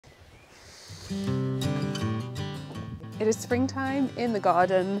It is springtime in the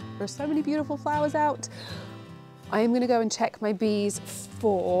garden. There's so many beautiful flowers out. I am gonna go and check my bees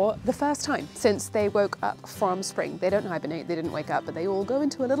for the first time since they woke up from spring. They don't hibernate, they didn't wake up, but they all go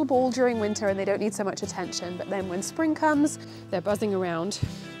into a little ball during winter and they don't need so much attention. But then when spring comes, they're buzzing around.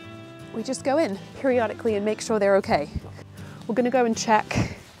 We just go in periodically and make sure they're okay. We're gonna go and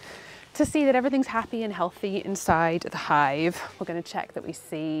check to see that everything's happy and healthy inside the hive. We're gonna check that we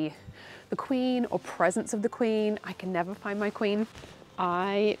see the queen or presence of the queen. I can never find my queen.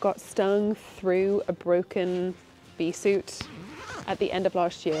 I got stung through a broken bee suit at the end of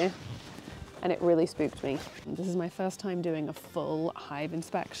last year and it really spooked me. This is my first time doing a full hive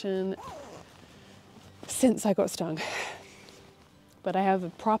inspection since I got stung. But I have a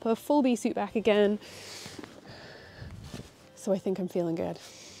proper full bee suit back again, so I think I'm feeling good.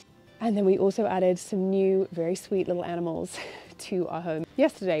 And then we also added some new very sweet little animals to our home.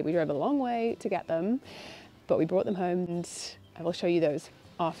 Yesterday we drove a long way to get them, but we brought them home and I will show you those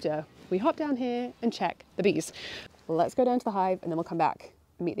after we hop down here and check the bees. Let's go down to the hive and then we'll come back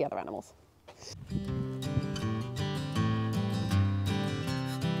and meet the other animals.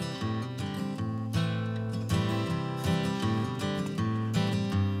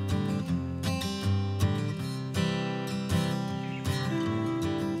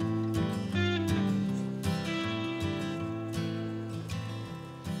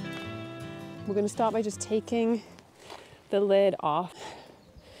 We're going to start by just taking the lid off,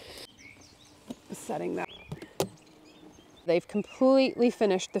 setting that. They've completely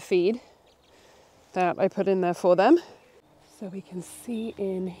finished the feed that I put in there for them. So we can see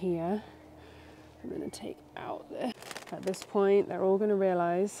in here, I'm going to take out this. At this point, they're all going to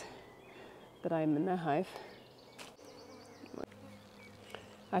realize that I'm in their hive.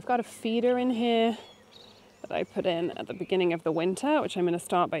 I've got a feeder in here that I put in at the beginning of the winter, which I'm going to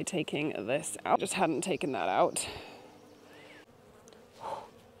start by taking this out. Just hadn't taken that out.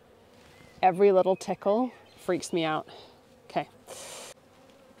 Every little tickle freaks me out. Okay.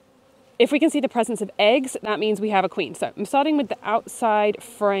 If we can see the presence of eggs, that means we have a queen. So I'm starting with the outside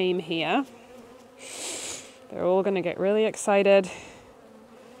frame here. They're all going to get really excited.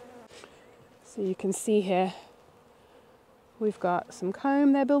 So you can see here, we've got some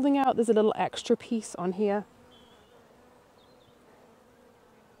comb they're building out. There's a little extra piece on here.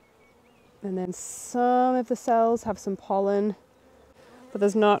 And then some of the cells have some pollen, but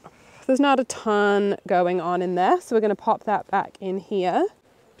there's not a ton going on in there. So we're going to pop that back in here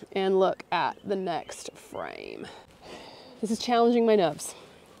and look at the next frame. This is challenging my nerves.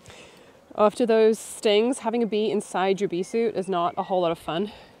 After those stings, having a bee inside your bee suit is not a whole lot of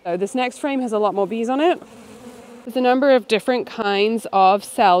fun. So this next frame has a lot more bees on it. There's a number of different kinds of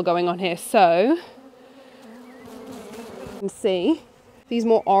cell going on here. So you can see these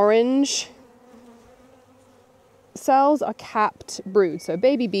more orange cells are capped brood, so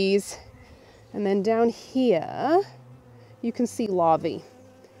baby bees. And then down here, you can see larvae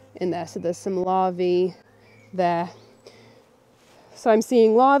in there. So there's some larvae there. So I'm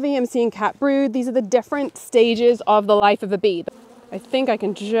seeing larvae, I'm seeing capped brood. These are the different stages of the life of a bee. I think I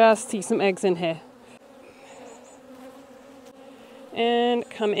can just see some eggs in here. And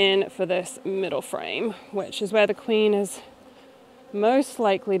come in for this middle frame, which is where the queen is most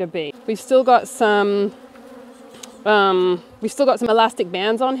likely to be. We've still got some elastic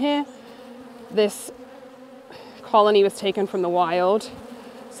bands on here. This colony was taken from the wild,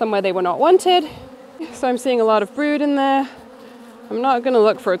 somewhere they were not wanted. So I'm seeing a lot of brood in there. I'm not going to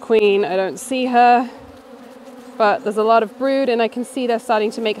look for a queen. I don't see her, but there's a lot of brood and I can see they're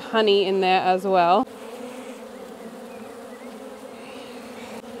starting to make honey in there as well.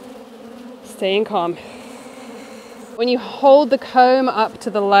 Staying calm. When you hold the comb up to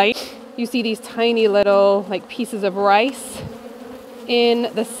the light, you see these tiny little pieces of rice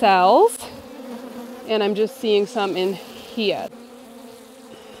in the cells, and I'm just seeing some in here.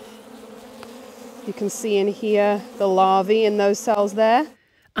 You can see in here the larvae in those cells there.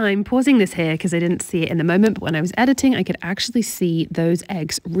 I'm pausing this here because I didn't see it in the moment, but when I was editing, I could actually see those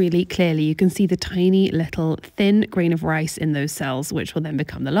eggs really clearly. You can see the tiny little thin grain of rice in those cells, which will then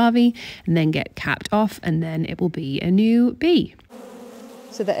become the larvae and then get capped off, and then it will be a new bee.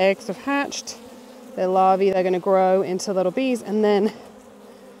 So the eggs have hatched, they're larvae, they're going to grow into little bees, and then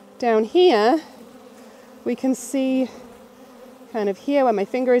down here, we can see kind of here where my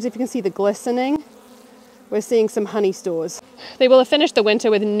finger is, if you can see the glistening, we're seeing some honey stores. They will have finished the winter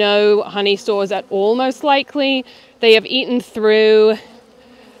with no honey stores at all, most likely. They have eaten through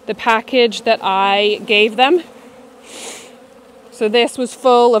the package that I gave them. So this was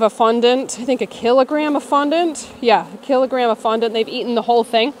full of a fondant, I think a kilogram of fondant. Yeah, a kilogram of fondant. They've eaten the whole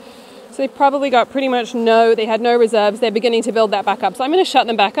thing. So they've probably got pretty much they had no reserves. They're beginning to build that back up. So I'm going to shut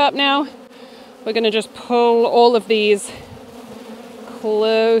them back up now. We're going to just pull all of these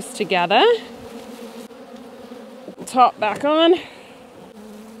close together. Top back on.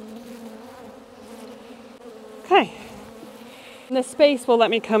 Okay. And the space will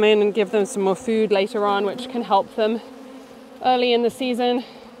let me come in and give them some more food later on, which can help them early in the season.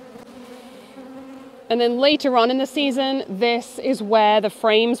 And then later on in the season, this is where the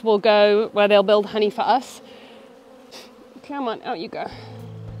frames will go, where they'll build honey for us. Come on, out you go.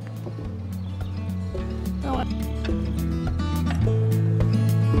 Go on.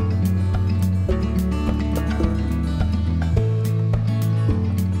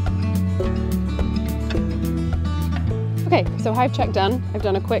 Okay, so hive check done. I've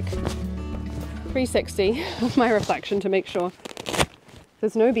done a quick 360 of my reflection to make sure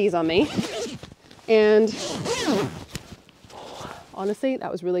there's no bees on me. And honestly,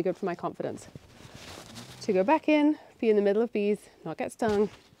 that was really good for my confidence. To go back in, be in the middle of bees, not get stung,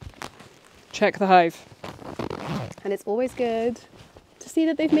 check the hive. And it's always good to see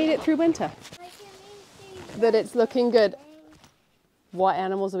that they've made it through winter, that it's looking good. What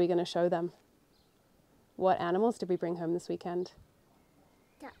animals are we going to show them? What animals did we bring home this weekend?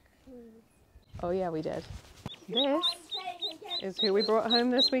 Ducklings. Oh yeah, we did. This is who we brought home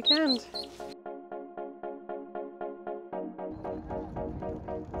this weekend.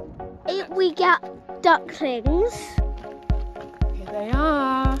 We got ducklings. Here they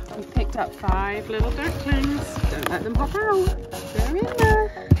are. We picked up 5 little ducklings. Don't let them pop out. They're in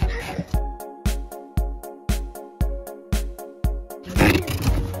there.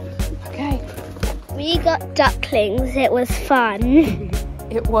 Okay. We got ducklings. It was fun.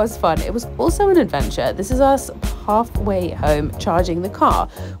 It was fun. It was also an adventure. This is us halfway home charging the car.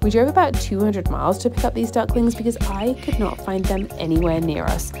 We drove about 200 miles to pick up these ducklings because I could not find them anywhere near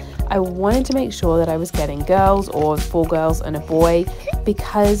us. I wanted to make sure that I was getting girls, or 4 girls and a boy,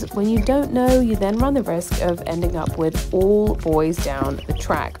 because when you don't know, you then run the risk of ending up with all boys down the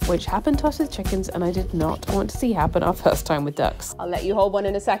track, which happened to us with chickens, and I did not want to see happen our first time with ducks. I'll let you hold one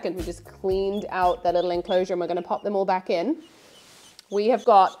in a second. We just cleaned out that little enclosure and we're going to pop them all back in. We have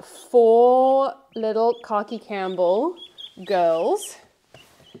got 4 little Cocky Campbell girls,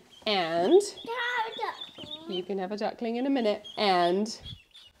 and you can have a duckling in a minute, and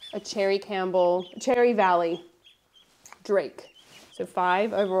a Cherry Valley Drake. So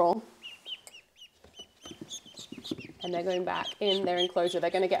 5 overall. And they're going back in their enclosure. They're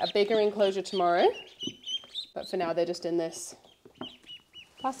going to get a bigger enclosure tomorrow, but for now they're just in this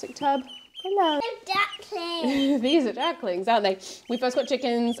plastic tub. Hello. Ducklings. These are ducklings, aren't they? We first got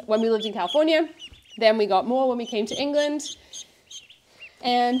chickens when we lived in California. Then we got more when we came to England.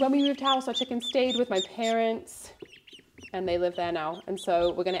 And when we moved house, our chickens stayed with my parents, and they live there now. And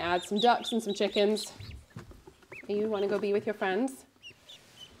so we're going to add some ducks and some chickens. You want to go be with your friends?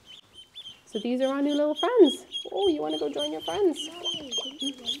 So these are our new little friends. Oh, you want to go join your friends?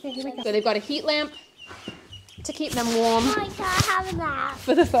 Okay, here we go. So they've got a heat lamp to keep them warm. I can't have that.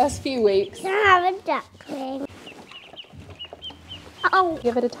 For the first few weeks. Can I have a duckling? Oh.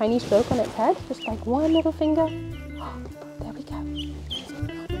 Give it a tiny stroke on its head, just like one little finger. Oh, there we go.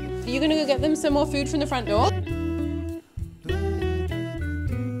 Are you going to go get them some more food from the front door?